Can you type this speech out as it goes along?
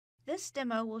This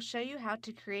demo will show you how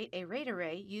to create a RAID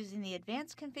array using the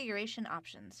advanced configuration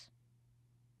options.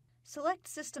 Select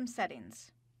System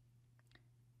Settings.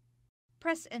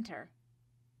 Press Enter.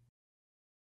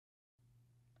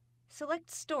 Select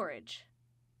Storage.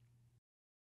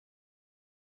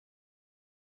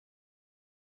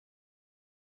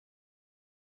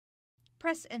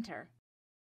 Press Enter.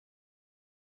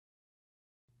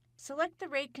 Select the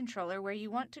RAID controller where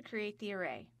you want to create the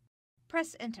array.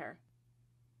 Press Enter.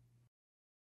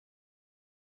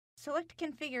 Select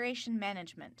Configuration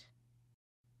Management.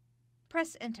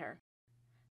 Press Enter.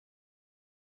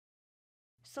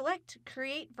 Select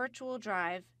Create Virtual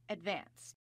Drive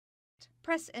Advanced.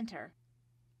 Press Enter.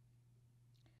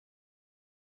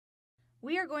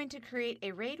 We are going to create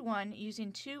a RAID 1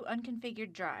 using 2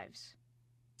 unconfigured drives.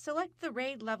 Select the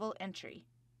RAID level entry.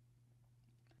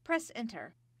 Press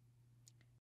Enter.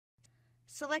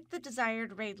 Select the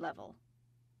desired RAID level.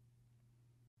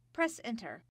 Press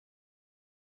Enter.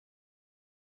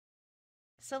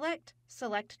 Select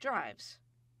Select Drives.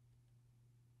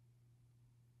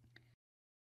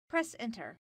 Press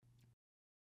Enter.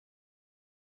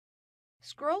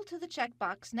 Scroll to the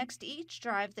checkbox next to each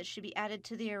drive that should be added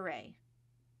to the array.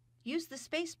 Use the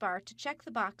spacebar to check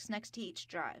the box next to each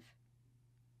drive.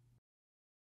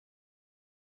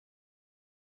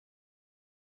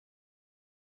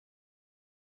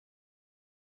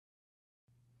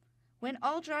 When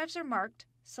all drives are marked,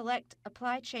 select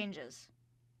Apply Changes.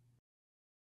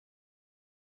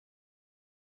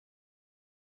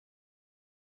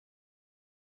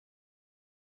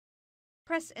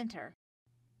 Press Enter.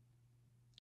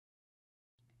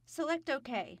 Select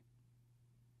OK.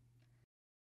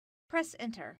 Press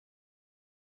Enter.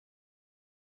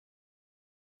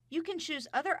 You can choose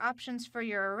other options for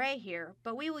your array here,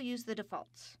 but we will use the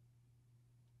defaults.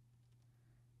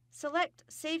 Select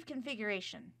Save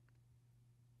Configuration.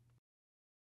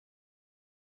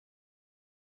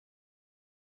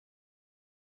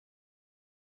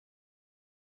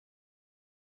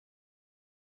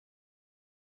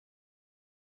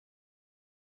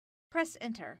 Press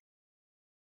Enter.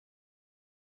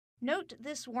 Note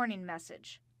this warning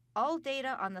message. All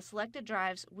data on the selected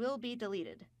drives will be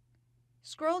deleted.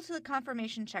 Scroll to the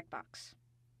Confirmation checkbox.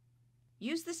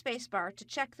 Use the spacebar to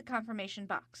check the confirmation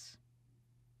box.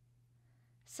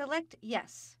 Select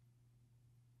Yes.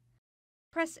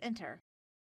 Press Enter.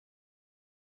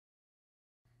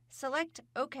 Select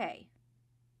OK.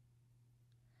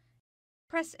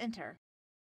 Press Enter.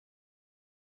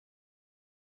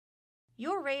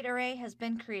 Your RAID array has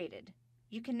been created.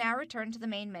 You can now return to the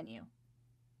main menu.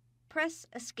 Press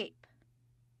Escape.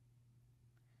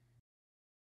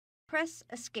 Press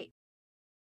Escape.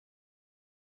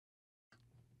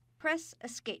 Press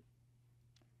Escape.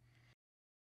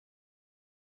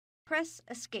 Press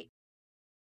Escape.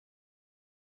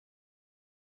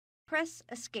 Press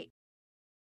Escape.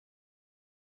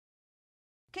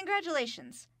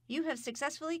 Congratulations! You have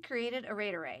successfully created a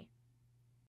RAID array.